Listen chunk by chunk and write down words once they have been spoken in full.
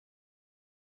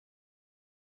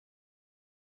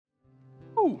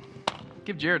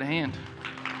Give Jared a hand.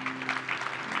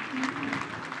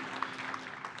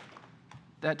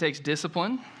 That takes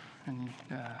discipline, and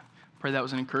pray that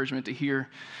was an encouragement to hear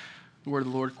the word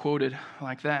of the Lord quoted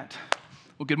like that.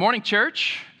 Well, good morning,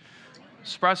 church.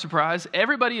 Surprise, surprise.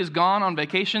 Everybody is gone on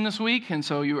vacation this week, and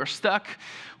so you are stuck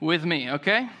with me,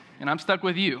 okay? And I'm stuck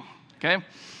with you, okay?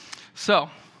 So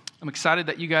I'm excited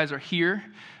that you guys are here.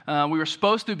 We were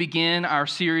supposed to begin our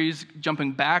series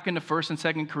jumping back into 1st and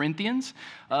 2nd Corinthians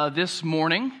this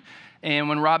morning. And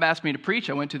when Rob asked me to preach,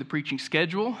 I went to the preaching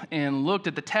schedule and looked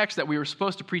at the text that we were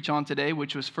supposed to preach on today,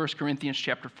 which was 1 Corinthians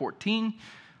chapter 14.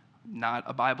 Not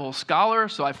a Bible scholar,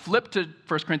 so I flipped to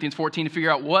 1 Corinthians 14 to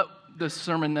figure out what the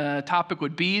sermon topic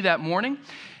would be that morning.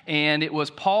 And it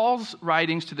was Paul's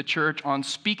writings to the church on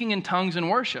speaking in tongues and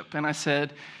worship. And I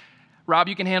said, Rob,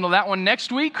 you can handle that one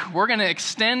next week. We're going to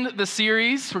extend the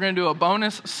series. We're going to do a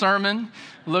bonus sermon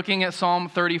looking at Psalm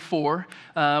 34,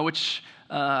 which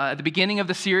at the beginning of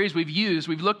the series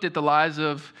we've looked at the lives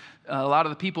of a lot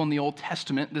of the people in the Old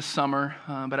Testament this summer,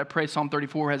 but I pray Psalm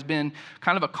 34 has been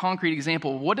kind of a concrete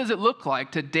example. What does it look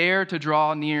like to dare to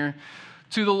draw near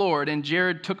to the Lord? And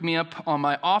Jared took me up on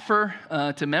my offer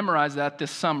to memorize that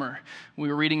this summer. We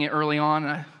were reading it early on,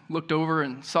 and I looked over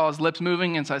and saw his lips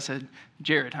moving, and so I said,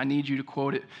 Jared, I need you to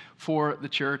quote it for the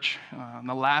church on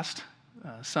the last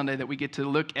Sunday that we get to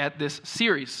look at this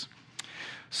series.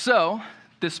 So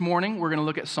this morning, we're going to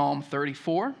look at Psalm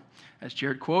 34, as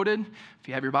Jared quoted. If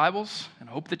you have your Bibles, and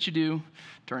I hope that you do,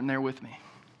 turn there with me.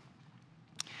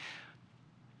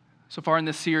 So far in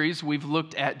this series, we've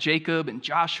looked at Jacob and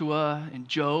Joshua and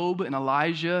Job and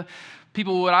Elijah,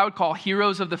 people what I would call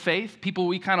heroes of the faith, people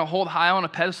we kind of hold high on a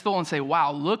pedestal and say,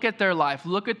 wow, look at their life,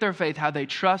 look at their faith, how they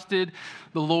trusted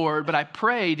the Lord. But I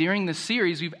pray during this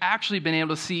series, we've actually been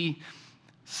able to see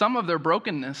some of their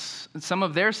brokenness and some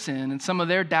of their sin and some of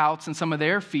their doubts and some of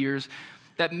their fears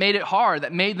that made it hard,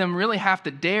 that made them really have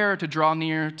to dare to draw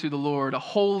near to the Lord, a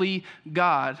holy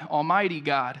God, almighty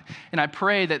God. And I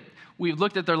pray that we've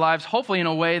looked at their lives hopefully in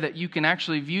a way that you can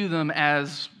actually view them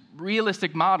as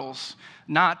realistic models,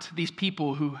 not these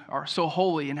people who are so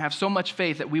holy and have so much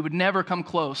faith that we would never come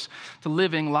close to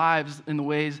living lives in the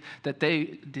ways that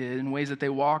they did, in ways that they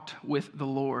walked with the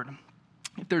Lord.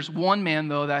 If there's one man,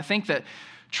 though, that I think that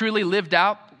truly lived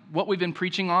out what we've been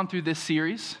preaching on through this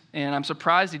series, and I'm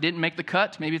surprised he didn't make the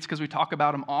cut. Maybe it's because we talk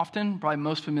about him often. Probably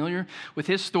most familiar with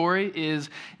his story is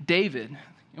David.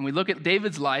 And we look at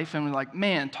David's life and we're like,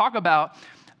 man, talk about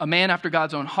a man after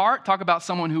God's own heart. Talk about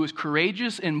someone who was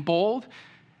courageous and bold.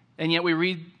 And yet we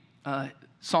read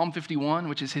Psalm 51,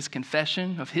 which is his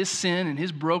confession of his sin and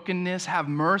his brokenness. Have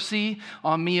mercy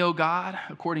on me, O God,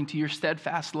 according to your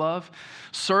steadfast love.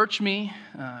 Search me.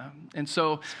 And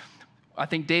so I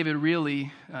think David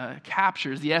really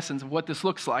captures the essence of what this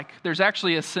looks like. There's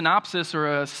actually a synopsis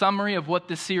or a summary of what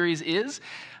this series is,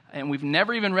 and we've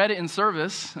never even read it in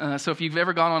service. So if you've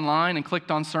ever gone online and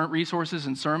clicked on certain resources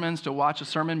and sermons to watch a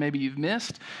sermon maybe you've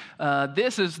missed,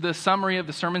 this is the summary of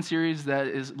the sermon series that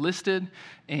is listed,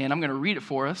 and I'm going to read it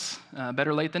for us,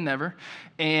 better late than never,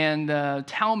 and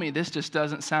tell me this just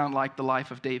doesn't sound like the life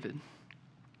of David.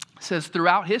 It says,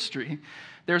 throughout history,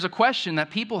 there's a question that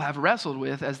people have wrestled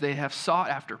with as they have sought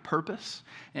after purpose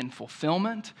and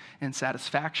fulfillment and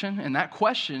satisfaction. And that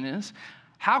question is,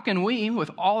 how can we, with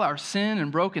all our sin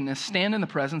and brokenness, stand in the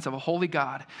presence of a holy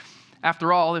God?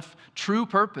 After all, if true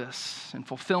purpose and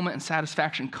fulfillment and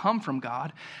satisfaction come from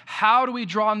God, how do we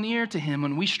draw near to him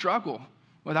when we struggle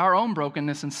with our own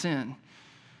brokenness and sin?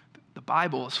 The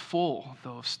Bible is full,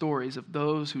 though, of stories of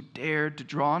those who dared to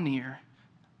draw near,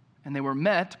 and they were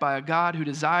met by a God who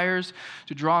desires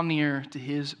to draw near to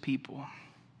his people.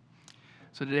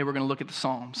 So today we're going to look at the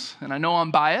Psalms. And I know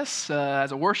I'm biased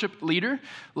as a worship leader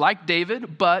like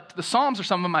David, but the Psalms are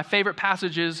some of my favorite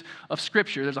passages of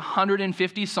Scripture. There's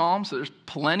 150 Psalms, so there's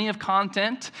plenty of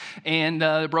content, and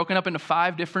they're broken up into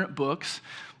 5 different books.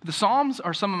 The Psalms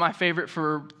are some of my favorite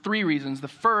for 3 reasons. The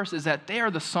first is that they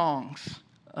are the songs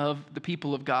of the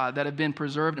people of God that have been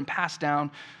preserved and passed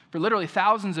down for literally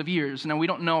thousands of years. Now, we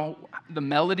don't know the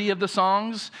melody of the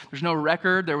songs. There's no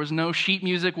record. There was no sheet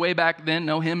music way back then,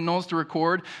 no hymnals to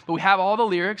record. But we have all the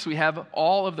lyrics. We have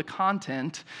all of the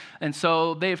content. And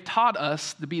so they've taught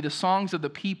us to be the songs of the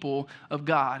people of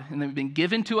God. And they've been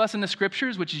given to us in the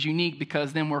Scriptures, which is unique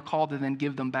because then we're called to then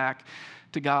give them back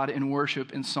to God in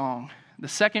worship and song. The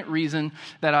second reason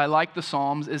that I like the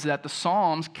Psalms is that the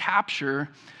Psalms capture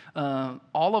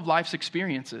all of life's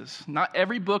experiences. Not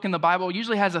every book in the Bible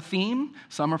usually has a theme.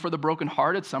 Some are for the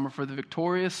brokenhearted, some are for the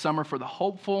victorious, some are for the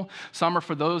hopeful, some are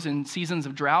for those in seasons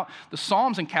of drought. The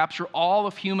Psalms encapture all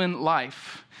of human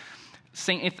life.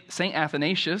 Saint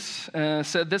Athanasius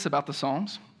said this about the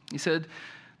Psalms. He said,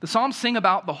 the Psalms sing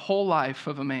about the whole life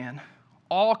of a man,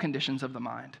 all conditions of the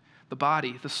mind, the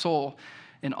body, the soul,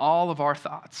 and all of our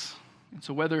thoughts. And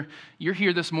so whether you're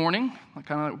here this morning,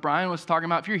 kind of like Brian was talking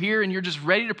about, if you're here and you're just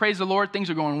ready to praise the Lord, things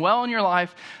are going well in your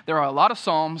life, there are a lot of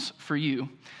Psalms for you.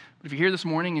 But if you're here this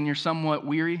morning and you're somewhat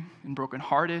weary and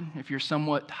brokenhearted, if you're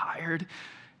somewhat tired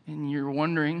and you're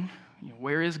wondering,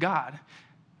 where is God?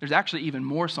 There's actually even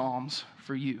more Psalms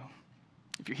for you.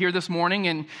 If you're here this morning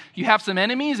and you have some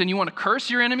enemies and you want to curse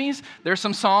your enemies, there's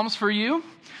some Psalms for you.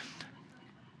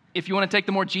 If you want to take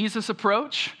the more Jesus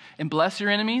approach and bless your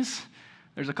enemies,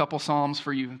 there's a couple Psalms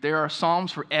for you. There are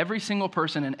Psalms for every single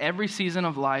person in every season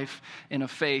of life and of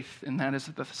faith, and that is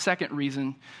the second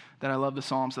reason that I love the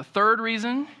Psalms. The third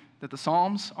reason that the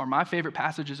Psalms are my favorite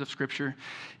passages of Scripture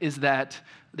is that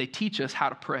they teach us how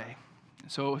to pray.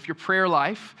 So if your prayer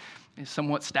life is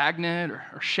somewhat stagnant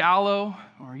or shallow,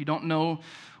 or you don't know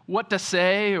what to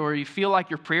say, or you feel like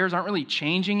your prayers aren't really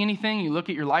changing anything, you look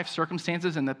at your life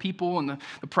circumstances and the people and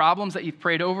the problems that you've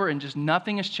prayed over and just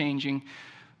nothing is changing,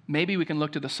 maybe we can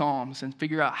look to the Psalms and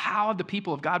figure out how the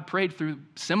people of God prayed through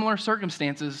similar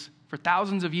circumstances for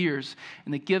thousands of years,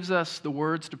 and it gives us the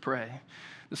words to pray.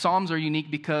 The Psalms are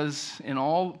unique because in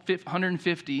all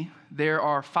 150, there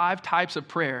are 5 types of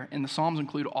prayer, and the Psalms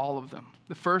include all of them.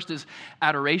 The first is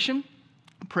adoration,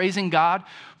 praising God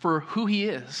for who He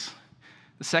is.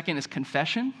 The second is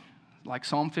confession, like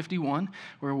Psalm 51,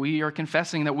 where we are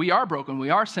confessing that we are broken, we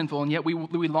are sinful, and yet we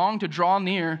long to draw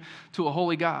near to a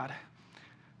holy God.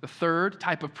 The third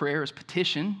type of prayer is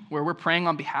petition, where we're praying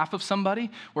on behalf of somebody.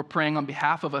 We're praying on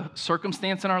behalf of a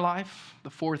circumstance in our life.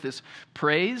 The fourth is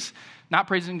praise, not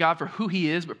praising God for who He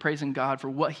is, but praising God for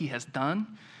what He has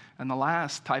done. And the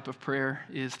last type of prayer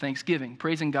is thanksgiving,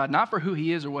 praising God not for who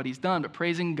He is or what He's done, but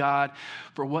praising God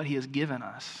for what He has given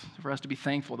us, for us to be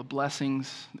thankful, the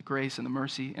blessings, the grace, and the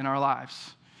mercy in our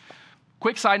lives.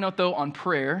 Quick side note, though, on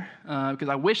prayer, because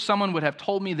I wish someone would have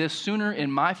told me this sooner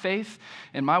in my faith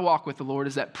and my walk with the Lord,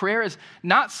 is that prayer is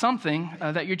not something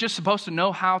that you're just supposed to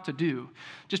know how to do.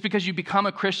 Just because you become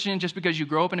a Christian, just because you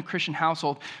grow up in a Christian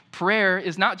household, prayer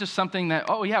is not just something that,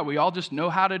 oh yeah, we all just know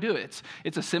how to do it.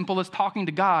 It's as simple as talking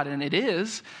to God, and it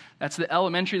is. That's the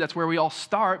elementary, that's where we all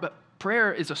start, but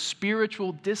prayer is a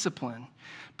spiritual discipline.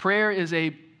 Prayer is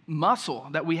a muscle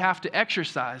that we have to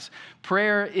exercise.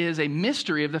 Prayer is a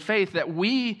mystery of the faith that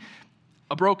we,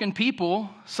 a broken people,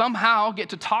 somehow get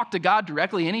to talk to God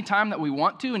directly anytime that we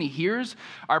want to, and He hears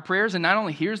our prayers, and not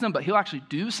only hears them, but He'll actually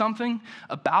do something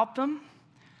about them.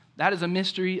 That is a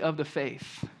mystery of the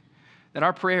faith. That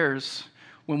our prayers,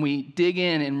 when we dig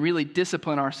in and really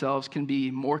discipline ourselves, can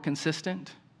be more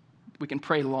consistent. We can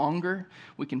pray longer,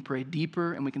 we can pray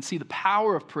deeper, and we can see the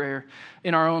power of prayer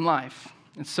in our own life.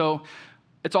 And so,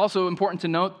 it's also important to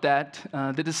note that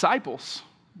the disciples,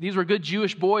 these were good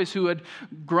Jewish boys who had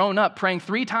grown up praying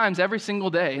 3 times every single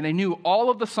day, and they knew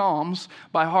all of the Psalms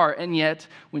by heart, and yet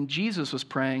when Jesus was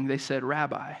praying, they said,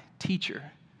 Rabbi, teacher,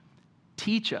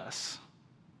 teach us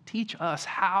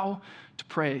how to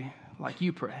pray like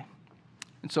you pray.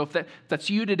 And so if that's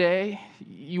you today,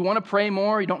 you want to pray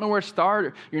more, you don't know where to start,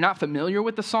 or you're not familiar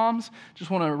with the Psalms,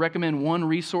 just want to recommend one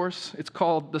resource. It's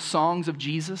called The Songs of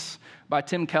Jesus by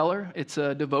Tim Keller. It's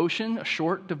a devotion, a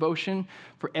short devotion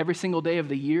for every single day of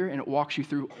the year, and it walks you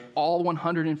through all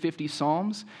 150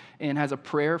 Psalms and has a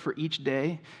prayer for each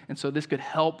day. And so this could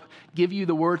help give you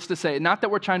the words to say. Not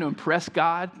that we're trying to impress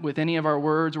God with any of our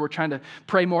words, or we're trying to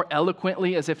pray more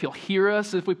eloquently as if He'll hear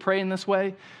us if we pray in this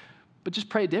way, but just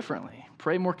pray differently.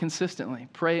 Pray more consistently.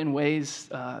 Pray in ways,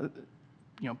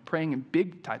 praying in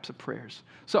big types of prayers.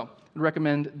 So, I'd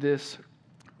recommend this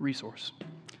resource.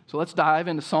 So let's dive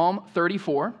into Psalm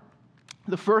 34.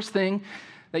 The first thing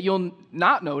that you'll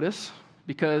not notice,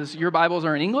 because your Bibles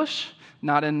are in English,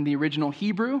 not in the original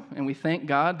Hebrew, and we thank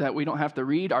God that we don't have to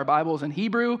read our Bibles in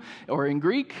Hebrew or in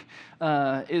Greek,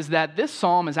 is that this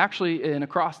psalm is actually an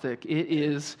acrostic. It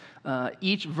is,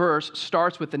 each verse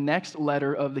starts with the next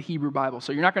letter of the Hebrew Bible.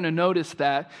 So you're not going to notice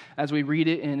that as we read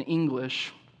it in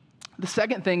English. The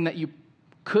second thing that you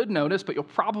could notice, but you'll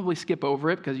probably skip over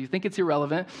it because you think it's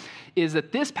irrelevant, is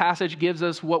that this passage gives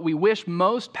us what we wish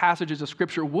most passages of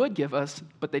Scripture would give us,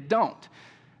 but they don't,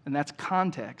 and that's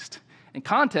context. And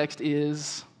context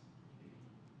is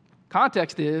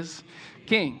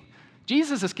king.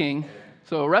 Jesus is king,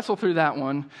 so wrestle through that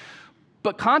one.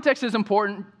 But context is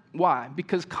important. Why?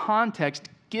 Because context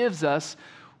gives us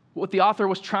what the author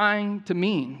was trying to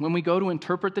mean. When we go to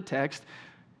interpret the text,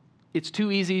 it's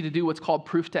too easy to do what's called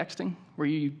proof texting, where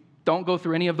you don't go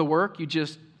through any of the work. You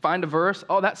just find a verse.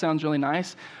 Oh, that sounds really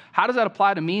nice. How does that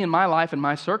apply to me in my life and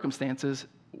my circumstances,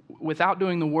 without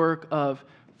doing the work of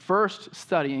first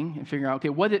studying and figuring out, okay,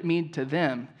 what did it mean to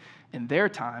them in their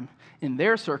time, in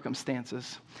their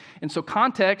circumstances? And so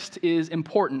context is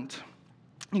important.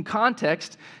 And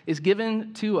context is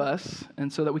given to us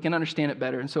and so that we can understand it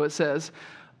better. And so it says,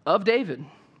 of David,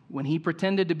 when he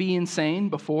pretended to be insane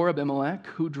before Abimelech,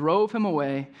 who drove him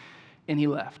away, and he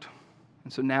left.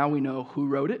 And so now we know who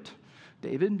wrote it,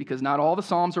 David, because not all the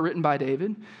Psalms are written by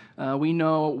David. We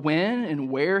know when and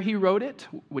where he wrote it,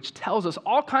 which tells us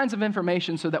all kinds of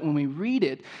information so that when we read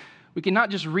it, we can not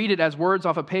just read it as words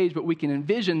off a page, but we can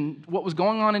envision what was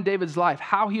going on in David's life,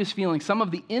 how he was feeling, some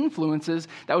of the influences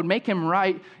that would make him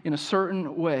write in a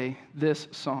certain way this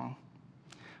song.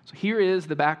 So here is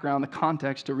the background, the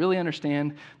context to really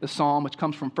understand the psalm, which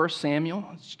comes from 1 Samuel,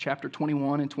 it's chapter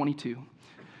 21 and 22.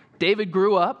 David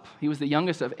grew up. He was the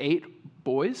youngest of 8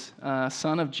 boys,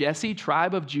 son of Jesse,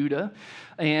 tribe of Judah.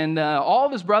 And all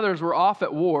of his brothers were off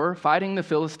at war fighting the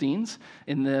Philistines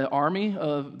in the army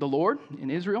of the Lord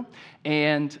in Israel.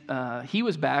 And he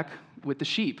was back with the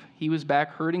sheep. He was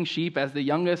back herding sheep as the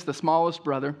youngest, the smallest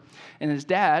brother. And his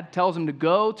dad tells him to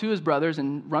go to his brothers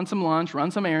and run some lunch,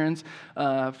 run some errands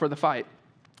for the fight.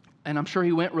 And I'm sure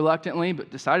he went reluctantly,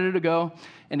 but decided to go.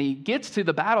 And he gets to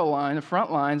the battle line, the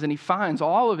front lines, and he finds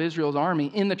all of Israel's army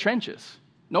in the trenches.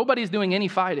 Nobody's doing any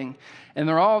fighting. And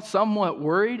they're all somewhat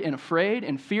worried and afraid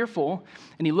and fearful.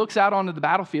 And he looks out onto the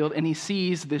battlefield and he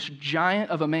sees this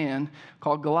giant of a man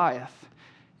called Goliath.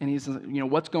 And he's,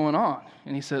 what's going on?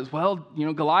 And he says, well,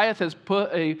 Goliath has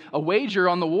put a wager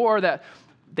on the war that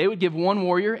they would give one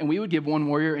warrior and we would give one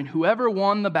warrior, and whoever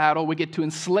won the battle would get to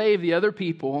enslave the other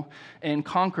people and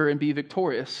conquer and be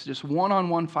victorious. Just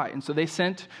one-on-one fight. And so they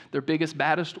sent their biggest,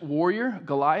 baddest warrior,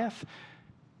 Goliath,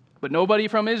 but nobody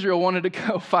from Israel wanted to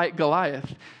go fight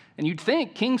Goliath. And you'd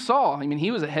think King Saul,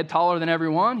 he was a head taller than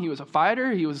everyone. He was a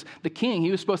fighter. He was the king.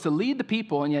 He was supposed to lead the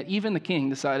people, and yet even the king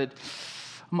decided,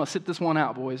 I'm going to sit this one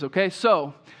out, boys, okay?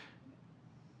 So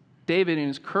David, in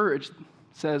his courage,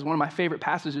 says, one of my favorite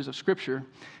passages of Scripture,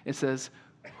 it says,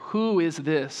 who is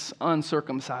this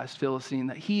uncircumcised Philistine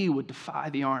that he would defy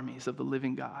the armies of the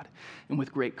living God? And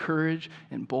with great courage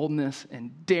and boldness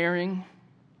and daring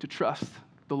to trust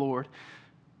the Lord,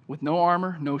 with no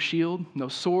armor, no shield, no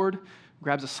sword,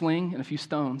 grabs a sling and a few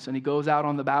stones, and he goes out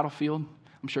on the battlefield.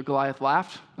 I'm sure Goliath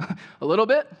laughed a little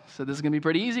bit, said this is going to be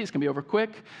pretty easy, it's going to be over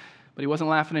quick, but he wasn't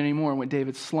laughing anymore. When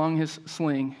David slung his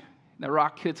sling, that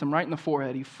rock hits him right in the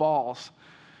forehead, he falls.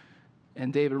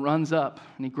 And David runs up,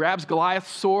 and he grabs Goliath's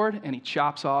sword, and he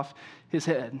chops off his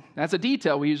head. That's a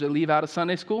detail we usually leave out of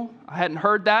Sunday school. I hadn't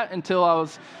heard that until I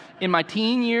was in my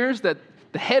teen years, that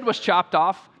the head was chopped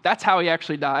off. That's how he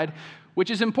actually died,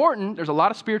 which is important. There's a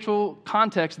lot of spiritual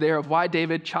context there of why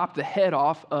David chopped the head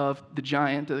off of the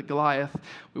giant, the Goliath.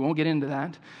 We won't get into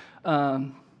that.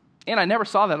 And I never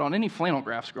saw that on any flannel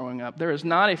graphs growing up. There is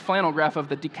not a flannel graph of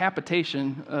the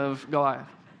decapitation of Goliath.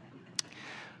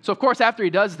 So, of course, after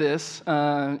he does this,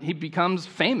 he becomes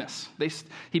famous.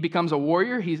 He becomes a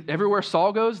warrior. Everywhere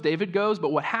Saul goes, David goes.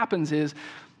 But what happens is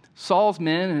Saul's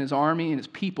men and his army and his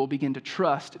people begin to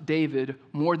trust David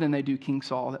more than they do King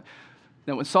Saul.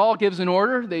 That when Saul gives an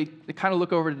order, they kind of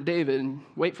look over to David and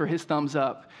wait for his thumbs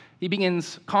up. He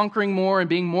begins conquering more and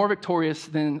being more victorious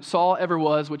than Saul ever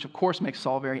was, which, of course, makes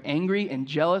Saul very angry and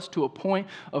jealous to a point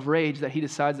of rage that he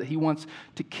decides that he wants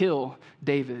to kill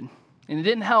David. And it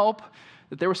didn't help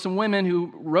that there were some women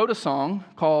who wrote a song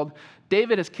called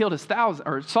David has killed his thousands,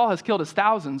 or Saul has killed his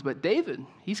thousands, but David,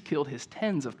 he's killed his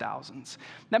tens of thousands.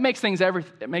 That makes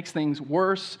things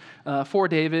worse for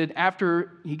David.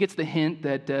 After he gets the hint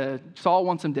that Saul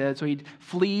wants him dead, so he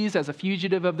flees as a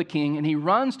fugitive of the king, and he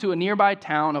runs to a nearby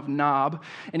town of Nob,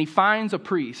 and he finds a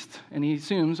priest, and he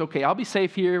assumes, okay, I'll be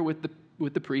safe here with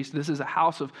the priest. This is a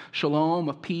house of shalom,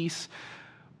 of peace.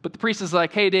 But the priest is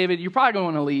like, hey, David, you're probably going to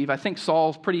want to leave. I think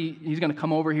Saul's he's going to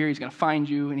come over here. He's going to find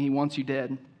you, and he wants you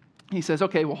dead. He says,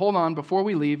 okay, well, hold on. Before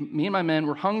we leave, me and my men,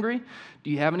 we're hungry. Do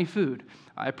you have any food?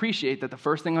 I appreciate that the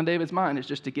first thing on David's mind is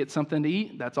just to get something to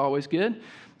eat. That's always good.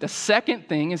 The second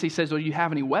thing is he says, well, do you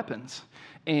have any weapons?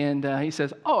 And he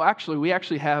says, we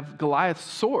actually have Goliath's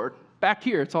sword back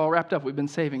here. It's all wrapped up. We've been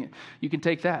saving it. You can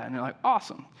take that. And they're like,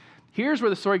 awesome. Here's where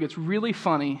the story gets really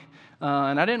funny.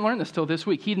 And I didn't learn this till this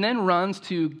week. He then runs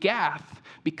to Gath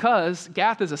because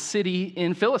Gath is a city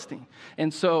in Philistine.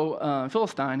 And so,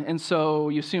 Philistine. And so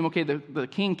you assume, okay, the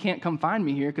king can't come find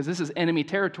me here because this is enemy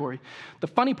territory. The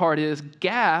funny part is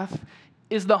Gath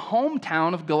is the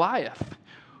hometown of Goliath.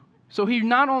 So he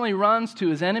not only runs to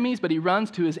his enemies, but he runs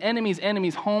to his enemy's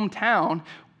hometown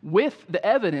with the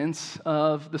evidence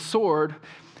of the sword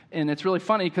And it's really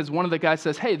funny because one of the guys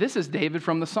says, hey, this is David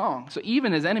from the song. So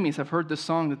even his enemies have heard this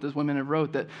song that those women have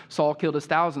wrote, that Saul killed his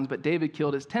thousands, but David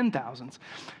killed his 10,000s. And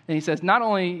he says, not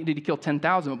only did he kill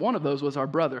 10,000, but one of those was our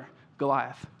brother,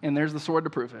 Goliath. And there's the sword to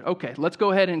prove it. Okay, let's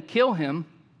go ahead and kill him.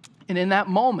 And in that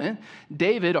moment,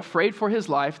 David, afraid for his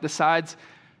life, decides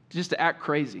just to act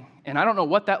crazy. And I don't know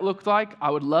what that looked like. I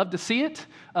would love to see it.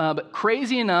 But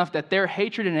crazy enough that their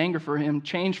hatred and anger for him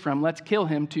changed from let's kill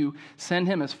him to send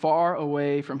him as far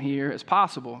away from here as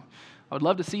possible. I would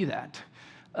love to see that.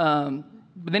 But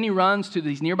then he runs to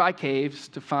these nearby caves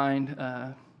to find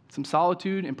some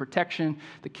solitude and protection,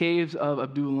 the caves of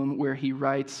Adullam, where he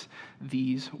writes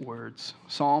these words.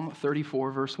 Psalm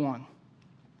 34, verse 1.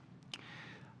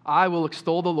 I will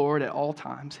extol the Lord at all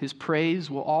times. His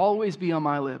praise will always be on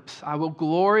my lips. I will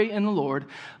glory in the Lord.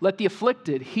 Let the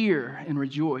afflicted hear and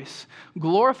rejoice.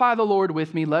 Glorify the Lord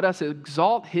with me. Let us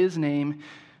exalt his name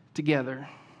together.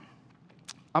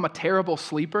 I'm a terrible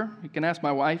sleeper. You can ask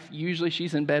my wife. Usually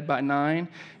she's in bed by 9,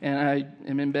 and I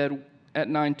am in bed at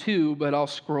 9 too, but I'll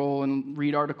scroll and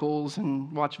read articles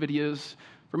and watch videos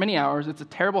for many hours. It's a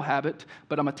terrible habit,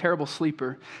 but I'm a terrible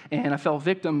sleeper. And I fell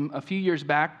victim a few years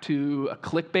back to a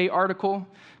clickbait article.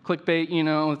 Clickbait,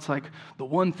 it's like the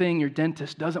one thing your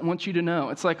dentist doesn't want you to know.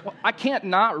 It's like, well, I can't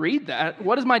not read that.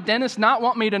 What does my dentist not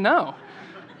want me to know?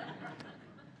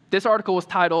 This article was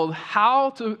titled,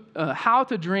 How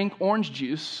to Drink Orange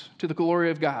Juice to the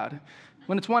Glory of God.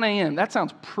 When it's 1 a.m., that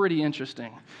sounds pretty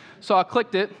interesting. So I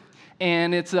clicked it.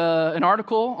 And it's an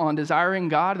article on Desiring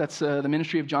God. That's the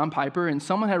ministry of John Piper. And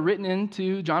someone had written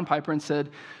into John Piper and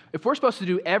said, if we're supposed to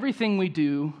do everything we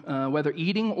do, whether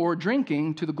eating or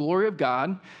drinking, to the glory of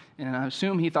God, and I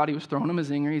assume he thought he was throwing him a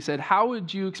zinger, he said, how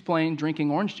would you explain drinking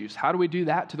orange juice? How do we do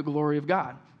that to the glory of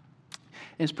God?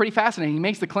 And it's pretty fascinating. He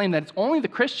makes the claim that it's only the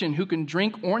Christian who can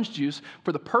drink orange juice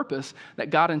for the purpose that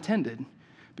God intended,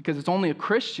 because it's only a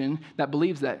Christian that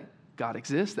believes that God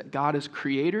exists, that God is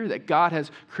creator, that God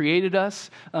has created us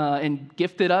and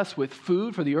gifted us with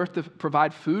food for the earth to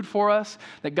provide food for us,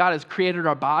 that God has created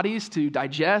our bodies to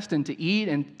digest and to eat,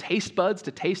 and taste buds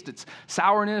to taste its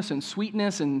sourness and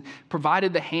sweetness, and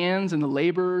provided the hands and the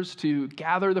laborers to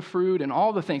gather the fruit and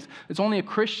all the things. It's only a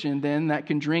Christian then that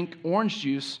can drink orange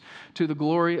juice to the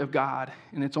glory of God.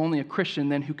 And it's only a Christian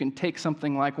then who can take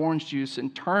something like orange juice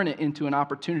and turn it into an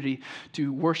opportunity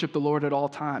to worship the Lord at all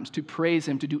times, to praise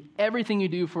him, to do everything you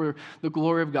do for the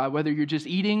glory of God, whether you're just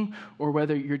eating or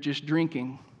whether you're just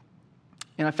drinking.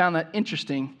 And I found that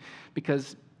interesting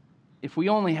because if we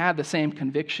only had the same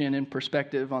conviction and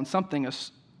perspective on something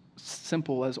as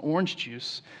simple as orange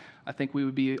juice, I think we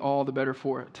would be all the better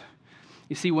for it.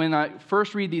 You see, when I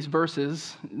first read these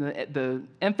verses, the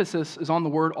emphasis is on the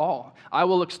word all. I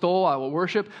will extol, I will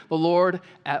worship the Lord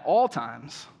at all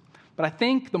times. But I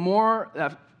think the more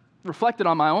I've reflected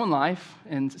on my own life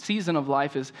and season of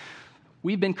life is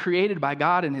we've been created by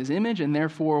God in his image, and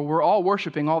therefore we're all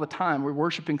worshiping all the time. We're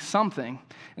worshiping something.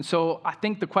 And so I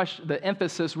think the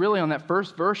emphasis really on that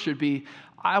first verse should be,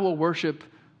 I will worship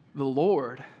the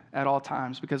Lord at all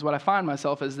times. Because what I find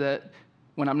myself is that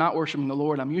when I'm not worshiping the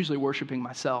Lord, I'm usually worshiping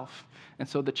myself. And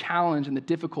so the challenge and the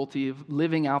difficulty of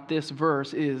living out this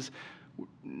verse is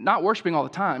not worshiping all the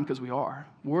time, because we are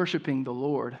worshiping the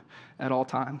Lord at all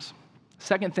times.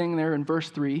 Second thing there in verse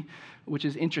 3, which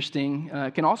is interesting,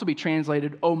 can also be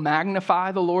translated, oh,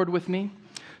 magnify the Lord with me.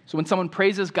 So when someone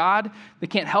praises God, they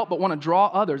can't help but want to draw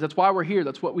others. That's why we're here.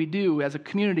 That's what we do as a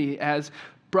community, as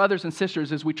brothers and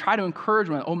sisters, is we try to encourage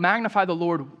one, oh, magnify the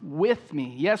Lord with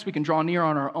me. Yes, we can draw near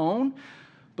on our own,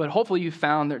 but hopefully you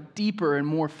found that deeper and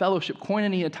more fellowship,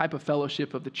 koinonia type of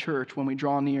fellowship of the church when we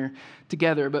draw near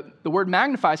together. But the word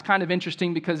magnify is kind of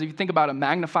interesting because if you think about a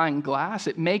magnifying glass,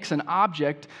 it makes an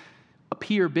object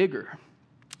appear bigger.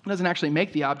 It doesn't actually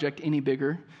make the object any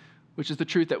bigger, which is the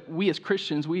truth that we as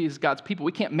Christians, we as God's people,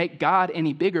 we can't make God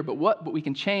any bigger, but we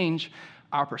can change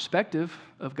our perspective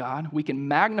of God. We can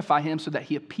magnify him so that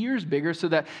he appears bigger, so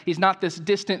that he's not this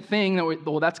distant thing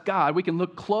that that's God. We can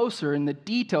look closer in the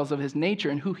details of his nature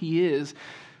and who he is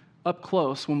up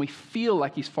close. When we feel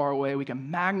like he's far away, we can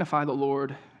magnify the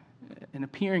Lord and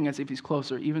appearing as if he's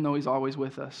closer, even though he's always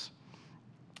with us.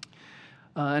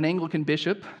 An Anglican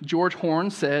bishop, George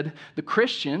Horne, said, the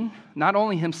Christian not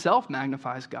only himself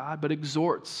magnifies God, but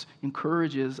exhorts,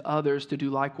 encourages others to do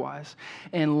likewise,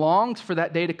 and longs for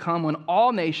that day to come when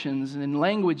all nations and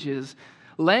languages,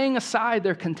 laying aside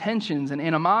their contentions and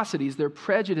animosities, their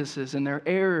prejudices and their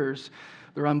errors,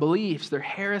 their unbeliefs, their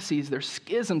heresies, their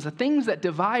schisms, the things that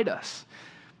divide us,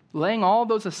 laying all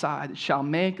those aside, shall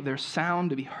make their sound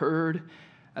to be heard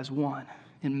as one,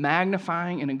 in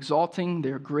magnifying and exalting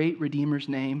their great Redeemer's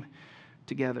name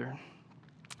together.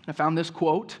 I found this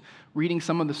quote reading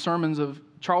some of the sermons of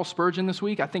Charles Spurgeon this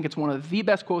week. I think it's one of the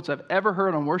best quotes I've ever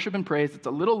heard on worship and praise. It's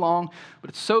a little long, but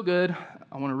it's so good.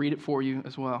 I want to read it for you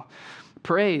as well.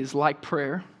 Praise, like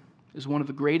prayer, is one of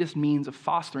the greatest means of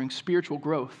fostering spiritual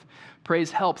growth.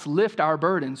 Praise helps lift our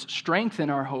burdens, strengthen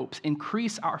our hopes,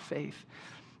 increase our faith.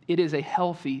 It is a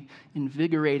healthy,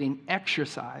 invigorating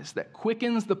exercise that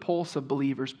quickens the pulse of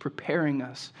believers, preparing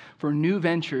us for new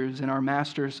ventures in our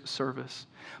Master's service.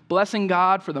 Blessing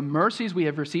God for the mercies we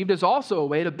have received is also a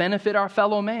way to benefit our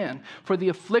fellow man, for the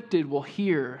afflicted will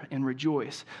hear and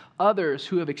rejoice. Others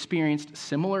who have experienced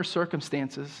similar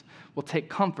circumstances will take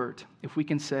comfort if we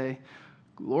can say,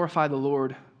 glorify the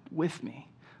Lord with me.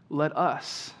 Let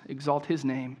us exalt his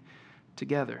name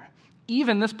together.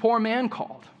 Even this poor man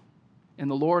called, and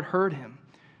the Lord heard him.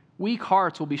 Weak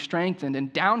hearts will be strengthened,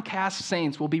 and downcast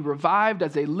saints will be revived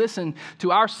as they listen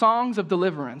to our songs of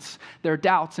deliverance. Their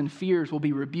doubts and fears will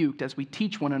be rebuked as we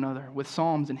teach one another with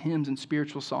psalms and hymns and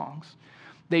spiritual songs.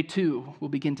 They too will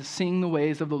begin to sing the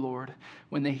ways of the Lord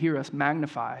when they hear us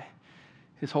magnify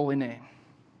his holy name.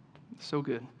 So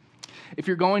good. If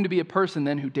you're going to be a person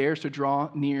then who dares to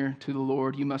draw near to the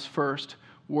Lord, you must first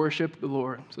worship the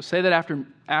Lord. So say that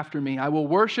after me. I will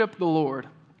worship the Lord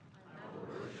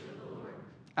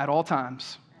at all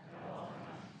times.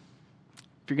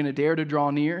 If you're going to dare to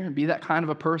draw near and be that kind of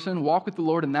a person, walk with the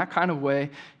Lord in that kind of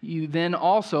way, you then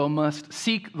also must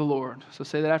seek the Lord. So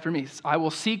say that after me. I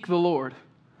will seek the Lord.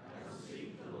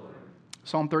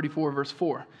 Psalm 34, verse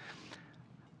 4.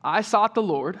 I sought the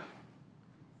Lord,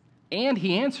 and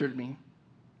he answered me,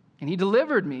 and he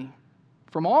delivered me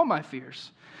from all my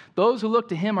fears. Those who look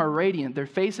to him are radiant. Their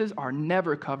faces are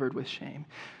never covered with shame.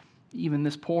 Even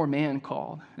this poor man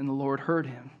called, and the Lord heard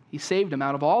him. He saved him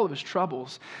out of all of his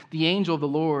troubles. The angel of the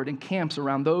Lord encamps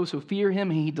around those who fear him,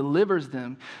 and he delivers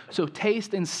them. So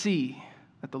taste and see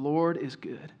that the Lord is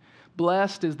good.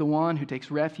 Blessed is the one who takes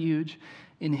refuge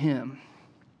in him.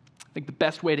 I think the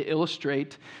best way to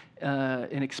illustrate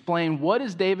and explain what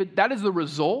is David, that is the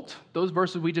result, those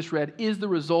verses we just read, is the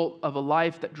result of a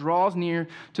life that draws near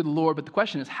to the Lord. But the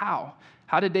question is how?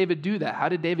 How did David do that? How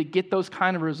did David get those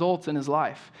kind of results in his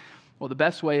life? Well, the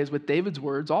best way is with David's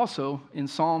words also in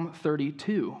Psalm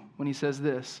 32 when he says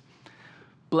this,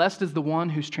 blessed is the one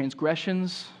whose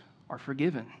transgressions are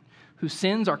forgiven, whose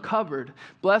sins are covered.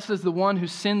 Blessed is the one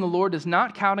whose sin the Lord does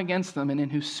not count against them, and in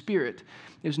whose spirit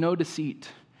is no deceit.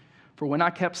 For when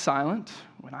I kept silent,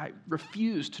 when I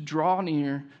refused to draw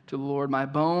near to the Lord, my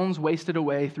bones wasted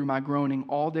away through my groaning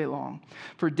all day long.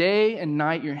 For day and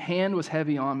night your hand was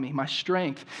heavy on me. My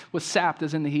strength was sapped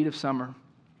as in the heat of summer.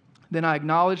 Then I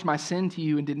acknowledged my sin to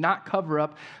you and did not cover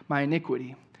up my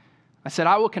iniquity. I said,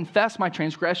 I will confess my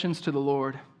transgressions to the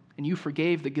Lord, and you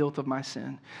forgave the guilt of my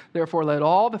sin. Therefore, let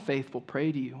all the faithful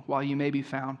pray to you while you may be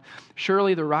found.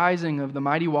 Surely the rising of the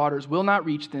mighty waters will not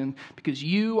reach them, because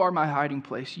you are my hiding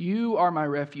place. You are my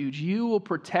refuge. You will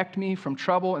protect me from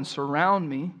trouble and surround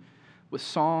me with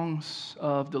songs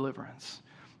of deliverance.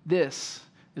 This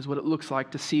is what it looks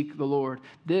like to seek the Lord.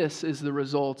 This is the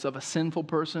results of a sinful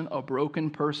person, a broken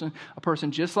person, a person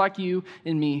just like you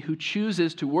and me who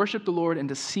chooses to worship the Lord and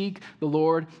to seek the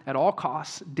Lord at all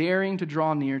costs, daring to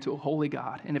draw near to a holy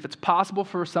God. And if it's possible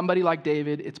for somebody like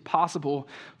David, it's possible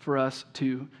for us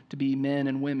to be men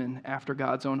and women after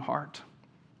God's own heart.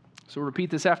 So repeat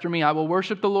this after me. I will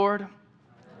worship the Lord.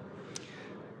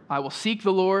 I will seek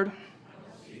the Lord.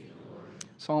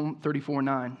 Psalm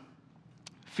 34:9.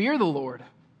 Fear the Lord,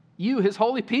 you, his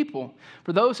holy people,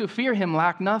 for those who fear him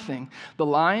lack nothing. The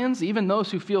lions, even those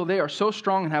who feel they are so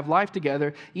strong and have life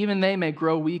together, even they may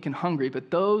grow weak and hungry, but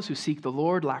those who seek the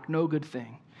Lord lack no good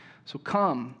thing. So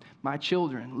come, my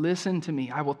children, listen to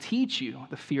me. I will teach you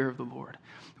the fear of the Lord.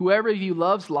 Whoever of you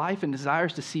loves life and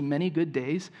desires to see many good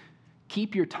days,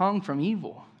 keep your tongue from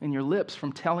evil and your lips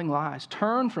from telling lies.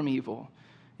 Turn from evil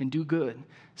and do good.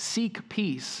 Seek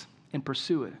peace and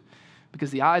pursue it.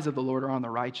 Because the eyes of the Lord are on the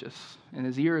righteous, and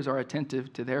his ears are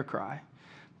attentive to their cry.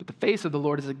 But the face of the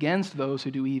Lord is against those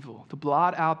who do evil, to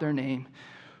blot out their name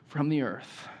from the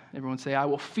earth. Everyone say, I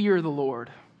will fear the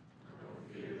Lord.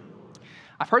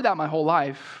 I've heard that my whole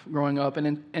life growing up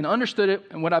and understood it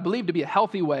in what I believe to be a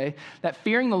healthy way, that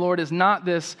fearing the Lord is not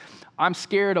this, I'm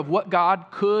scared of what God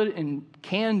could and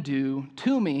can do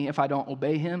to me if I don't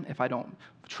obey him, if I don't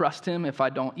trust him, if I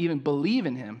don't even believe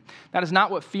in him. That is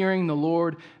not what fearing the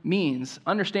Lord means.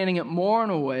 Understanding it more in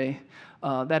a way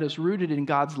that is rooted in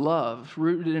God's love,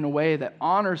 rooted in a way that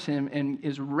honors him and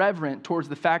is reverent towards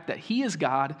the fact that he is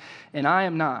God and I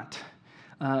am not.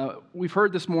 We've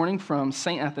heard this morning from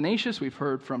St. Athanasius. We've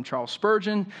heard from Charles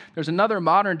Spurgeon. There's another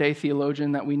modern-day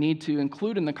theologian that we need to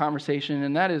include in the conversation,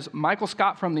 and that is Michael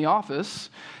Scott from The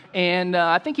Office. And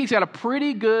I think he's got a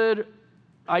pretty good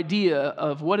idea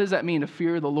of what does that mean to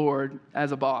fear the Lord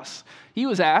as a boss. He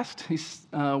was asked,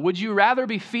 would you rather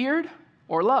be feared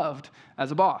or loved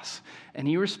as a boss? And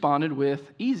he responded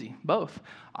with, easy, both.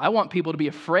 I want people to be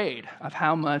afraid of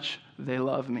how much they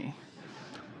love me.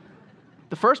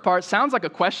 The first part sounds like a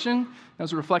question,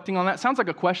 as we're reflecting on that, sounds like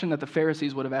a question that the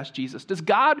Pharisees would have asked Jesus. Does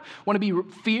God want to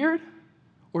be feared,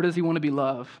 or does he want to be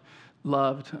loved,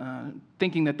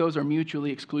 thinking that those are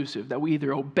mutually exclusive, that we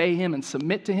either obey him and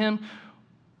submit to him,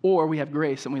 or we have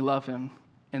grace and we love him?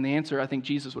 And the answer, I think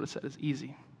Jesus would have said, is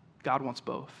easy. God wants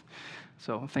both.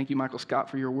 So thank you, Michael Scott,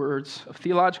 for your words of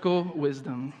theological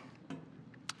wisdom.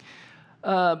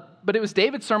 But it was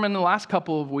David's sermon in the last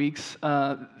couple of weeks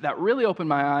that really opened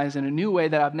my eyes in a new way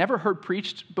that I've never heard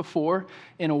preached before,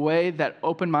 in a way that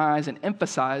opened my eyes and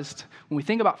emphasized when we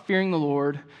think about fearing the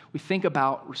Lord, we think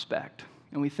about respect.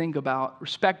 And we think about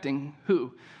respecting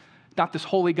who? Not this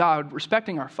holy God,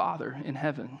 respecting our Father in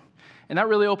heaven. And that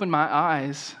really opened my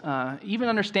eyes. Even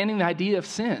understanding the idea of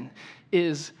sin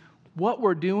is what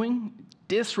we're doing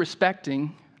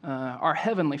disrespecting our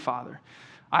heavenly Father.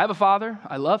 I have a Father.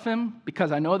 I love him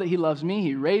because I know that he loves me.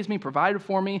 He raised me, provided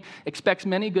for me, expects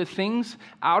many good things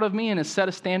out of me, and has set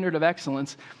a standard of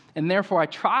excellence. And therefore, I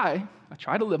try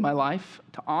to live my life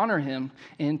to honor him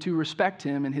and to respect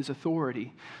him and his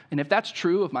authority. And if that's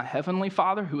true of my heavenly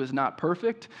Father, who is not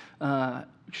perfect,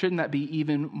 shouldn't that be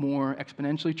even more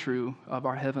exponentially true of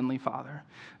our heavenly Father?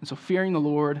 And so fearing the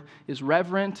Lord is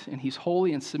reverent, and he's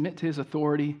holy, and submit to his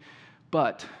authority,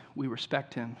 but we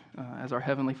respect him as our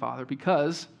heavenly Father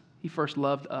because he first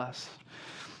loved us.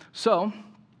 So,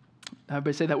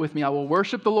 everybody say that with me. I will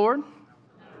worship the Lord.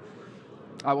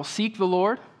 I will seek the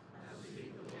Lord.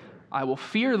 I will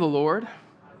fear the Lord.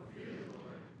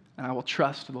 And I will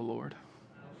trust the Lord.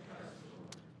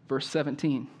 Verse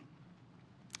 17.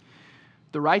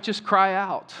 The righteous cry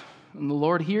out, and the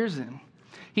Lord hears them.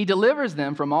 He delivers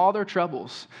them from all their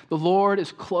troubles. The Lord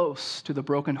is close to the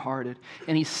brokenhearted,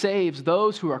 and he saves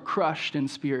those who are crushed in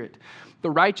spirit.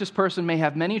 The righteous person may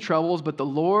have many troubles, but the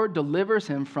Lord delivers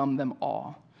him from them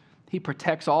all. He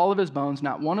protects all of his bones.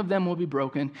 Not one of them will be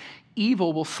broken.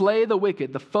 Evil will slay the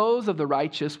wicked. The foes of the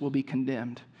righteous will be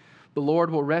condemned. The Lord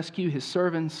will rescue his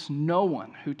servants. No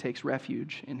one who takes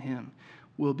refuge in him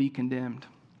will be condemned.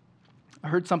 I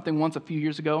heard something once a few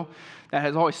years ago that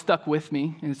has always stuck with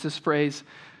me, and it's this phrase,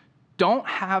 don't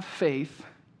have faith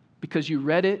because you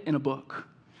read it in a book.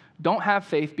 Don't have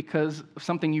faith because of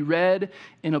something you read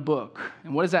in a book.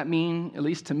 And what does that mean, at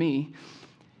least to me,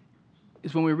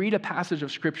 is when we read a passage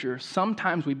of Scripture,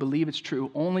 sometimes we believe it's true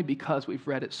only because we've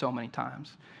read it so many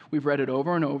times. We've read it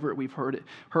over and over. We've heard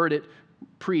it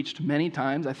preached many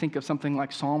times. I think of something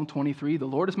like Psalm 23, the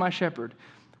Lord is my shepherd.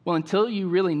 Well, until you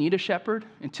really need a shepherd,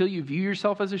 until you view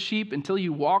yourself as a sheep, until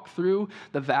you walk through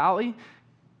the valley,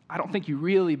 I don't think you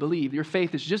really believe. Your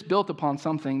faith is just built upon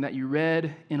something that you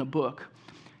read in a book.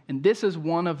 And this is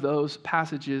one of those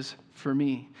passages for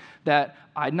me that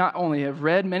I not only have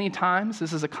read many times,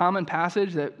 this is a common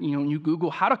passage that, when you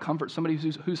Google how to comfort somebody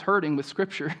who's hurting with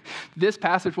Scripture, this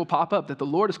passage will pop up, that the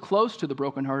Lord is close to the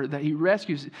brokenhearted, that he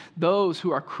rescues those who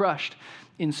are crushed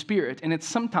in spirit. And it's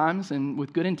sometimes, and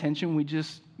with good intention, we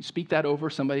just speak that over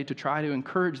somebody to try to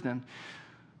encourage them.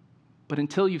 But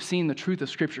until you've seen the truth of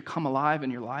Scripture come alive in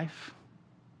your life,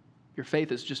 your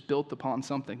faith is just built upon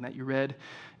something that you read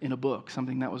in a book,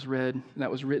 something that was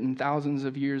written thousands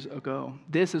of years ago.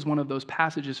 This is one of those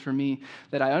passages for me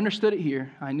that I understood it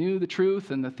here. I knew the truth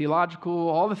and the theological,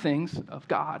 all the things of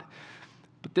God.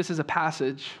 But this is a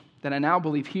passage that I now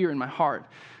believe here in my heart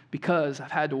because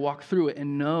I've had to walk through it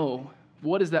and know,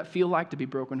 what does that feel like to be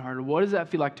brokenhearted? What does that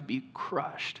feel like to be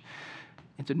crushed?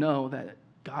 And to know that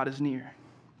God is near.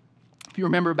 If you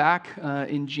remember back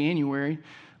in January,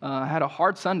 I had a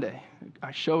hard Sunday.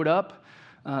 I showed up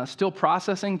still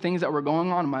processing things that were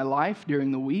going on in my life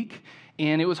during the week,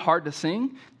 and it was hard to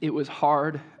sing. It was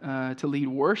hard to lead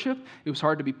worship. It was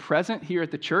hard to be present here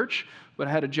at the church, but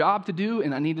I had a job to do,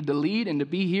 and I needed to lead and to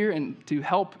be here and to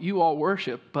help you all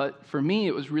worship. But for me,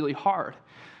 it was really hard.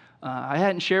 I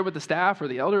hadn't shared with the staff or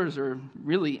the elders or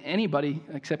really anybody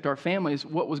except our families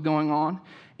what was going on.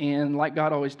 And like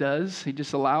God always does, he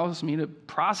just allows me to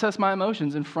process my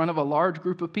emotions in front of a large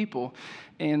group of people.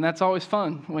 And that's always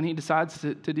fun when he decides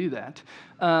to do that.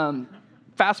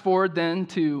 Fast forward then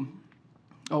to,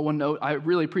 one note, I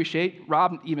really appreciate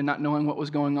Rob even not knowing what was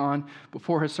going on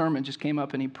before his sermon just came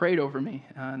up and he prayed over me.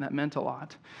 And that meant a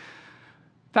lot.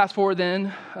 Fast forward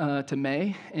then to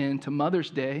May and to Mother's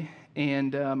Day,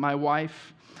 and my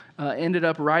wife ended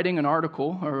up writing an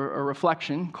article or a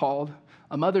reflection called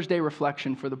A Mother's Day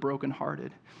Reflection for the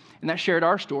Brokenhearted. And that shared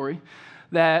our story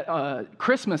that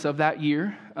Christmas of that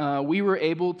year, we were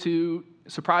able to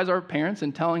surprise our parents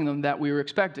in telling them that we were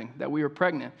expecting, that we were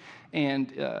pregnant.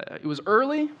 And it was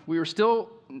early. We were still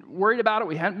worried about it.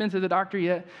 We hadn't been to the doctor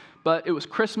yet, but it was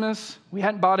Christmas. We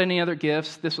hadn't bought any other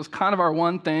gifts. This was kind of our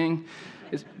one thing.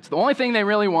 It's the only thing they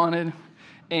really wanted.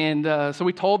 And so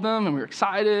we told them, and we were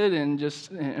excited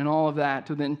and all of that.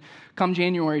 So then come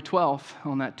January 12th,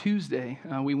 on that Tuesday,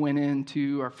 we went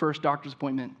into our first doctor's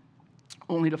appointment,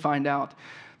 only to find out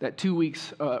that 2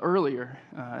 weeks earlier,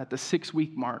 at the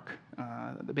 6-week mark,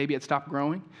 the baby had stopped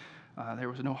growing. There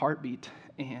was no heartbeat,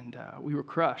 and we were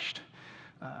crushed.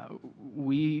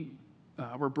 We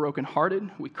were brokenhearted.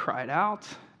 We cried out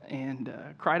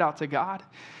to God,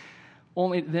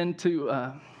 only then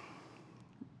to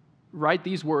write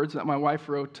these words that my wife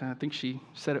wrote. I think she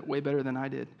said it way better than I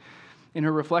did. In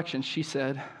her reflections, she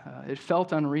said, it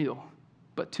felt unreal,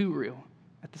 but too real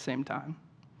at the same time.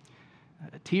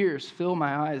 Tears fill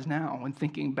my eyes now when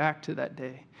thinking back to that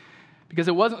day, because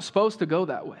it wasn't supposed to go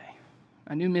that way.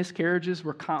 I knew miscarriages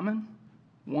were common.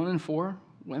 1 in 4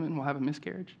 women will have a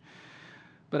miscarriage.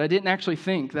 But I didn't actually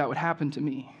think that would happen to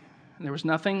me. There was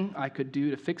nothing I could do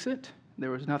to fix it. There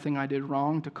was nothing I did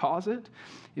wrong to cause it.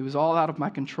 It was all out of my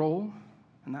control,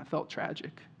 and that felt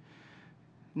tragic.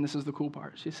 And this is the cool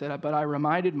part. She said, but I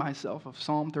reminded myself of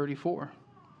Psalm 34,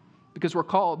 because we're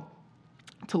called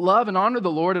to love and honor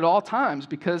the Lord at all times,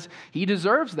 because he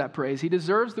deserves that praise. He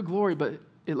deserves the glory. But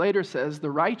it later says,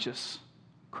 the righteous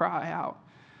cry out,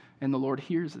 and the Lord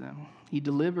hears them. He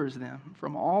delivers them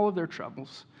from all of their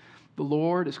troubles. The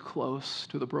Lord is close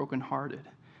to the brokenhearted,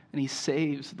 and he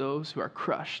saves those who are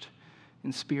crushed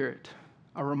in spirit.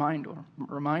 A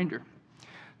reminder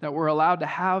that we're allowed to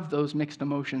have those mixed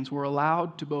emotions. We're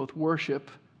allowed to both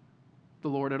worship the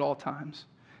Lord at all times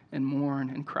and mourn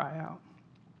and cry out.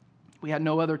 We had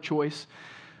no other choice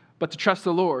but to trust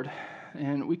the Lord.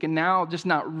 And we can now just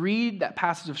not read that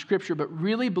passage of Scripture, but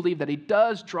really believe that he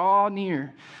does draw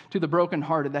near to the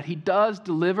brokenhearted, that he does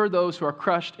deliver those who are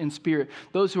crushed in spirit,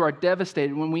 those who are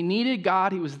devastated. When we needed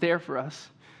God, he was there for us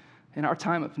in our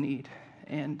time of need.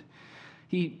 And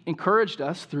he encouraged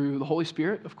us through the Holy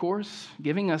Spirit, of course,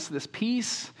 giving us this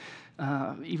peace,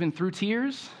 even through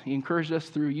tears. He encouraged us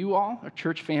through you all, our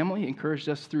church family. He encouraged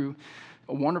us through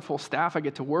a wonderful staff I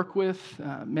get to work with.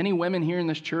 Many women here in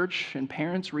this church and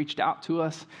parents reached out to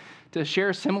us to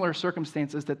share similar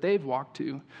circumstances that they've walked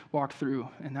through,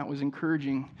 and that was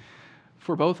encouraging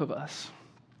for both of us.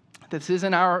 This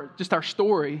isn't just our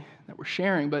story that we're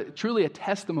sharing, but truly a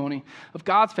testimony of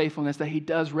God's faithfulness, that he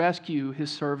does rescue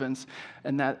his servants,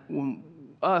 and that when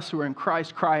us who are in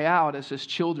Christ cry out as his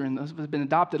children, those who have been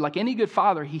adopted, like any good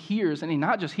father, he hears, and he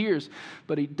not just hears,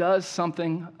 but he does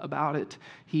something about it.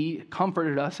 He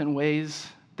comforted us in ways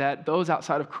that those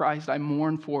outside of Christ I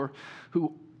mourn for,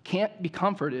 who can't be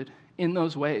comforted in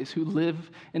those ways, who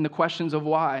live in the questions of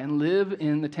why and live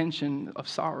in the tension of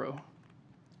sorrow.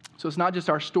 So it's not just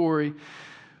our story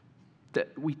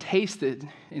that we tasted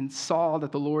and saw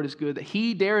that the Lord is good, that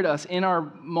he dared us in our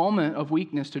moment of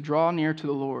weakness to draw near to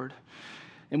the Lord.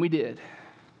 And we did.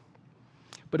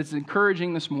 But it's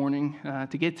encouraging this morning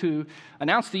to get to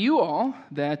announce to you all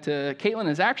that Caitlin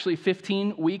is actually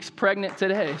 15 weeks pregnant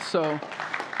today. So,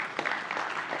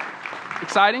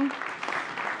 exciting.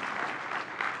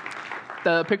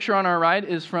 The picture on our right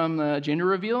is from the gender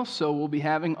reveal, so we'll be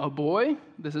having a boy.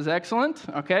 This is excellent,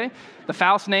 okay? The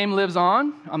Faust name lives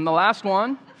on. I'm the last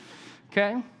one,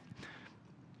 okay?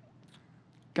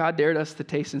 God dared us to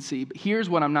taste and see. But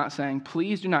here's what I'm not saying.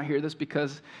 Please do not hear this,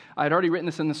 because I had already written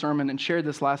this in the sermon and shared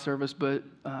this last service, but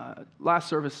last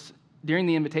service, during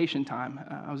the invitation time,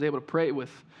 I was able to pray with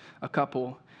a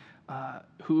couple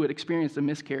who had experienced a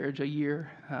miscarriage a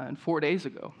year and 4 days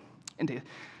ago. And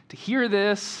to hear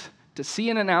this, to see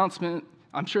an announcement,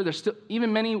 I'm sure there's still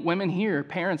even many women here,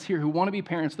 parents here, who want to be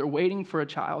parents. They're waiting for a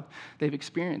child. They've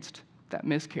experienced that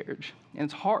miscarriage, and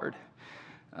it's hard.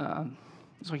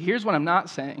 So here's what I'm not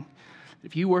saying.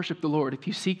 If you worship the Lord, if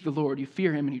you seek the Lord, you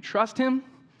fear him, and you trust him,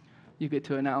 you get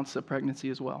to announce a pregnancy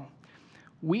as well.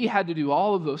 We had to do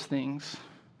all of those things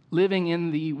living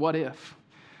in the what if.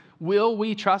 Will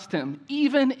we trust him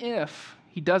even if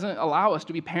he doesn't allow us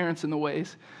to be parents in the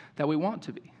ways that we want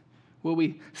to be? Will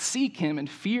we seek him and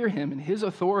fear him and his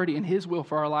authority and his will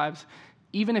for our lives,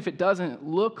 even if it doesn't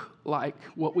look like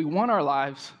what we want our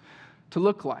lives to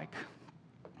look like?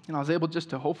 And I was able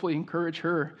just to hopefully encourage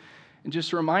her and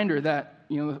just a reminder that,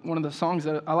 one of the songs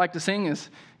that I like to sing is,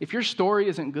 if your story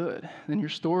isn't good, then your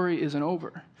story isn't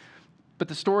over. But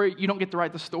the story, you don't get to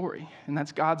write the story, and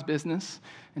that's God's business,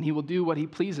 and he will do what he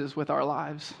pleases with our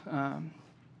lives.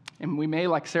 And we may,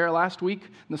 like Sarah last week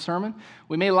in the sermon,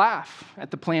 we may laugh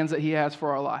at the plans that he has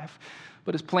for our life,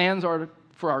 but his plans are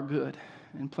for our good,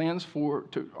 and plans for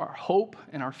our hope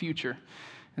and our future.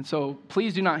 And so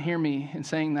please do not hear me in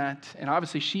saying that. And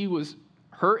obviously she was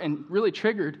hurt and really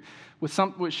triggered with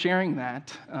sharing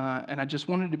that, and I just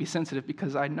wanted to be sensitive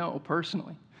because I know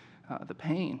personally the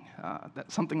pain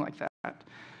that something like that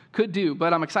could do.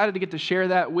 But I'm excited to get to share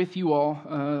that with you all,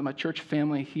 my church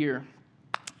family here.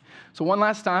 So one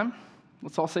last time,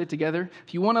 let's all say it together.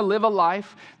 If you want to live a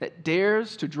life that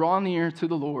dares to draw near to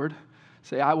the Lord,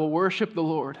 say, I will worship the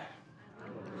Lord.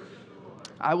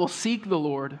 I will seek the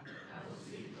Lord.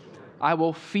 I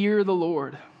will fear the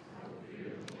Lord.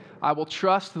 I will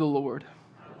trust the Lord.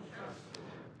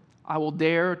 I will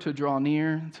dare to draw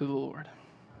near to the Lord.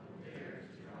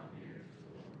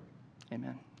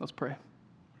 Amen. Let's pray.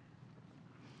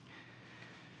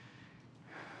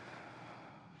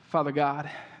 Father God,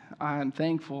 I am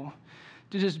thankful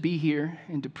to just be here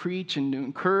and to preach and to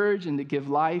encourage and to give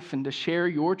life and to share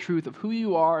your truth of who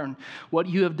you are and what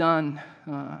you have done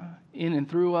in and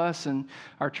through us and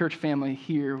our church family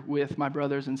here with my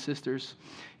brothers and sisters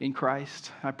in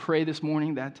Christ. I pray this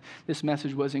morning that this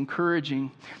message was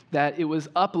encouraging, that it was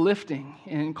uplifting,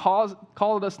 and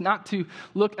called us not to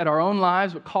look at our own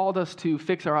lives, but called us to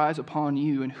fix our eyes upon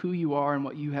you and who you are and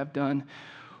what you have done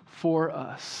for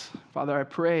us. Father, I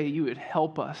pray you would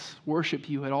help us worship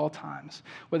you at all times,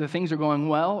 whether things are going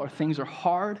well or things are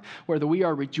hard, whether we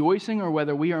are rejoicing or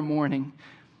whether we are mourning.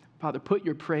 Father, put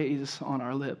your praise on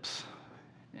our lips.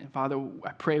 And Father,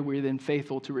 I pray we're then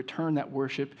faithful to return that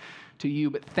worship to you.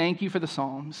 But thank you for the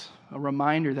Psalms, a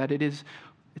reminder that it's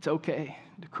okay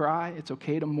to cry, it's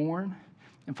okay to mourn.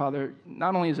 And Father,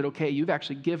 not only is it okay, you've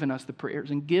actually given us the prayers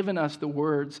and given us the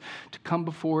words to come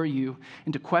before you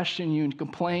and to question you and to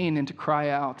complain and to cry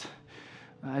out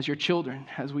as your children,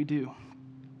 as we do.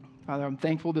 Father, I'm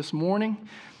thankful this morning.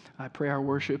 I pray our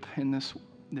worship in this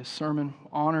sermon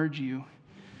honored you.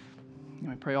 And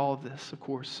I pray all of this, of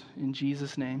course, in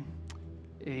Jesus' name.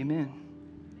 Amen.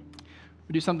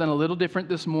 We do something a little different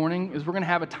this morning, is we're going to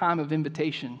have a time of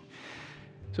invitation.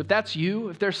 So if that's you,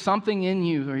 if there's something in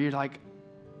you where you're like,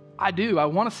 I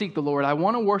want to seek the Lord, I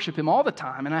want to worship him all the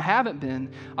time, and I haven't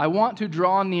been, I want to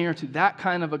draw near to that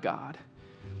kind of a God,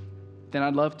 then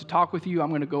I'd love to talk with you. I'm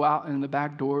going to go out in the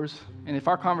back doors, and if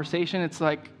our conversation, it's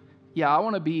like, yeah, I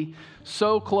want to be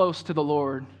so close to the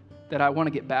Lord that I want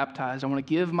to get baptized. I want to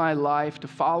give my life to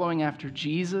following after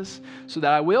Jesus so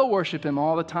that I will worship him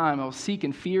all the time. I will seek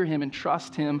and fear him and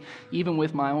trust him even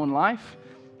with my own life.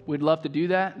 We'd love to do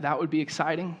that. That would be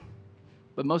exciting.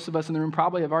 But most of us in the room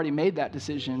probably have already made that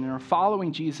decision and are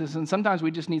following Jesus. And sometimes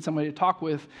we just need somebody to talk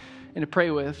with and to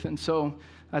pray with. And so,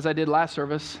 as I did last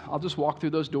service, I'll just walk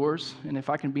through those doors. And if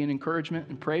I can be an encouragement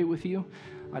and pray with you,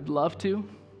 I'd love to.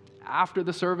 After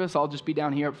the service, I'll just be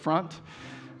down here up front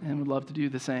and would love to do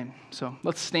the same. So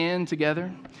let's stand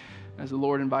together as the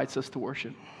Lord invites us to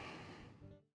worship.